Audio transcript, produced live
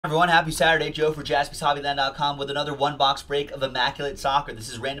Everyone, happy Saturday. Joe for JaspysHobbyland.com with another one-box break of Immaculate Soccer. This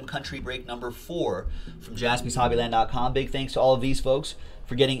is random country break number 4 from JaspysHobbyland.com. Big thanks to all of these folks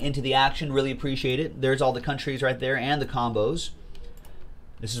for getting into the action. Really appreciate it. There's all the countries right there and the combos.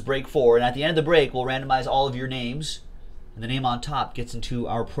 This is break 4, and at the end of the break, we'll randomize all of your names, and the name on top gets into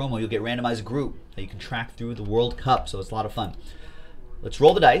our promo. You'll get randomized group that you can track through the World Cup, so it's a lot of fun. Let's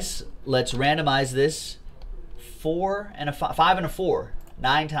roll the dice. Let's randomize this 5 and a 4.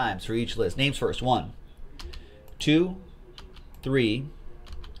 9 times for each list. Names first. 1, 2, 3,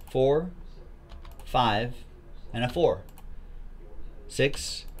 4, 5, and a 4.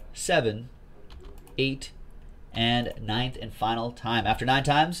 6, 7, 8, and 9th and final time. After 9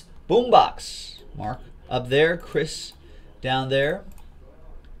 times, boombox. Mark up there, Chris down there,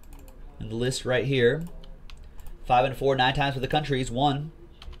 and the list right here. 5 and a 4, 9 times for the countries. 1,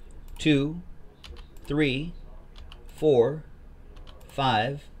 2, 3, 4,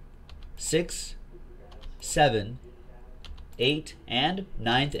 5, 6, 7, 8, and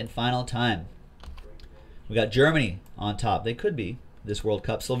 9th and final time. We got Germany on top. They could be this World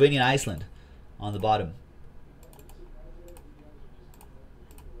Cup. Slovenia and Iceland on the bottom.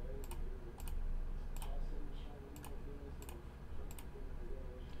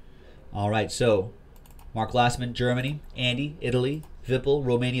 All right, so Mark Glassman, Germany. Andy, Italy. Vipul,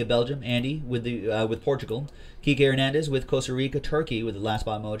 Romania, Belgium. Andy with Portugal. Kike Hernandez with Costa Rica, Turkey with the last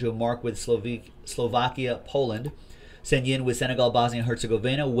spot mojo. Mark with Slovakia, Poland. Senyin with Senegal, Bosnia,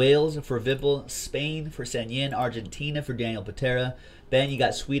 Herzegovina. Wales for Vipul. Spain for Senyin. Argentina for Daniel Patera. Ben, you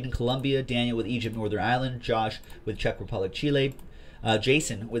got Sweden, Colombia. Daniel with Egypt, Northern Ireland. Josh with Czech Republic, Chile.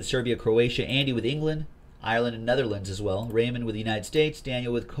 Jason with Serbia, Croatia. Andy with England, Ireland, and Netherlands as well. Raymond with the United States.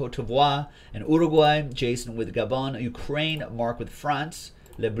 Daniel with Cote d'Ivoire and Uruguay. Jason with Gabon, Ukraine. Mark with France,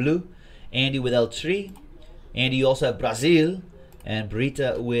 Le Bleu. Andy with El Tri. Andy, you also have Brazil. And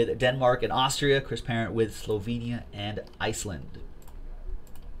Brita with Denmark and Austria. Chris Parent with Slovenia and Iceland.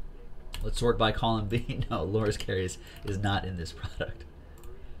 Let's sort by column B. No, Loris Carey is not in this product.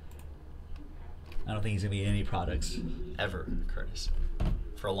 I don't think he's going to be in any products ever, Curtis,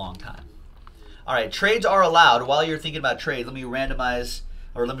 for a long time. All right, trades are allowed. While you're thinking about trades, let me randomize,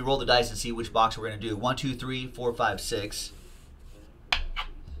 or let me roll the dice and see which box we're going to do. 1, 2, 3, 4, 5, 6.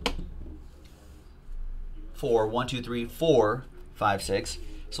 4. 1, 2, 3, 4, 5, 6.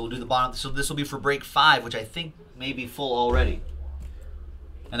 So we'll do the bottom. So this will be for break 5, which I think may be full already.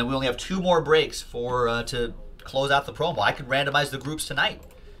 And then we only have 2 more breaks for to close out the promo. I can randomize the groups tonight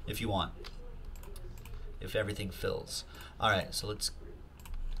if you want, if everything fills. All right, so let's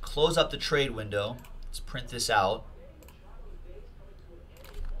close up the trade window. Let's print this out.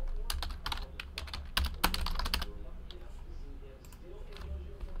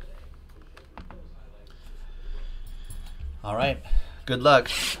 All right, good luck.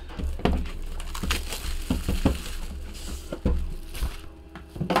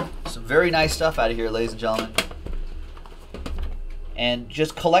 Some very nice stuff out of here, ladies and gentlemen. And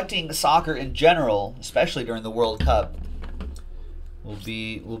just collecting soccer in general, especially during the World Cup, will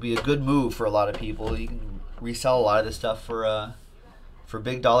be a good move for a lot of people. You can resell a lot of this stuff for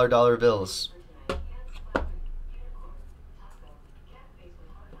big dollar bills.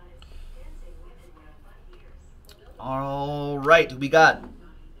 All right, we got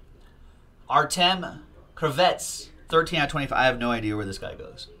Artem Kravets, 13 out of 25. I have no idea where this guy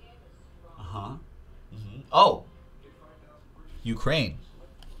goes. Oh, Ukraine.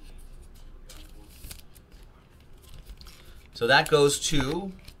 So that goes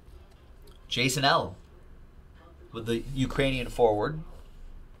to Jason L. with the Ukrainian forward.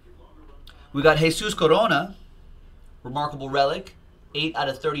 We got Jesus Corona, remarkable relic, 8 out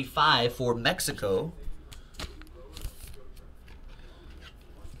of 35 for Mexico.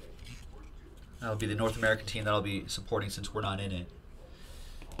 That'll be the North American team that I'll be supporting since we're not in it.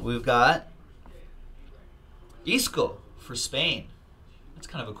 We've got Isco for Spain. That's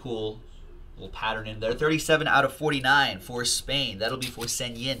kind of a cool little pattern in there. 37 out of 49 for Spain. That'll be for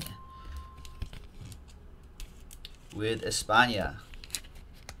Senyin with España.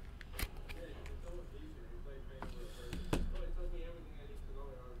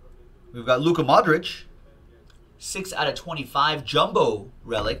 We've got Luka Modric, 6 out of 25 jumbo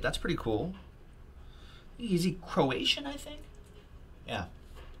relic. That's pretty cool. Is he Croatian, I think? Yeah.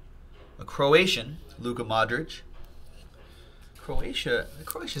 A Croatian, Luka Modric.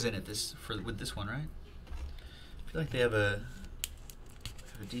 Croatia's in it with this one, right? I feel like they have a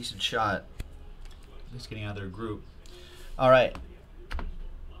decent shot. At least getting out of their group. All right.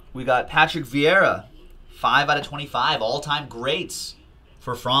 We got Patrick Vieira, 5 out of 25, all-time greats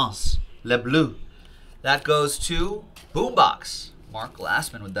for France. Le Bleu. That goes to Boombox. Mark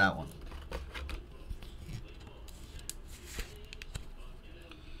Glassman with that one.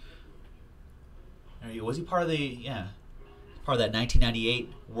 Was he part of part of that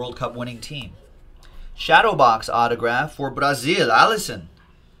 1998 World Cup winning team? Shadow box autograph for Brazil, Alisson.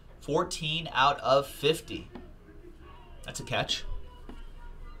 14 out of 50. That's a catch.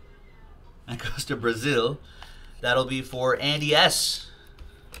 That goes to Brazil. That'll be for Andy S.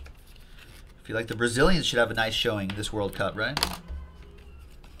 I feel like the Brazilians should have a nice showing this World Cup, right?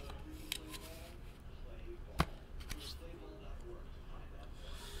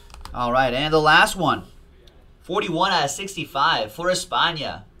 All right, and the last one. 41 out of 65 for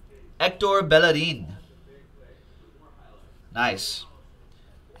España. Hector Bellerin. Nice.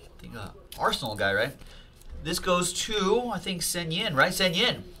 I think Arsenal guy, right? This goes to, I think, Senyin, right?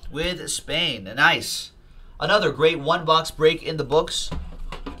 Senyin with Spain. Nice. Another great one-box break in the books.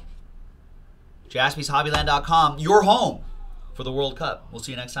 JaspysHobbyland.com, your home for the World Cup. We'll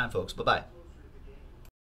see you next time, folks. Bye-bye.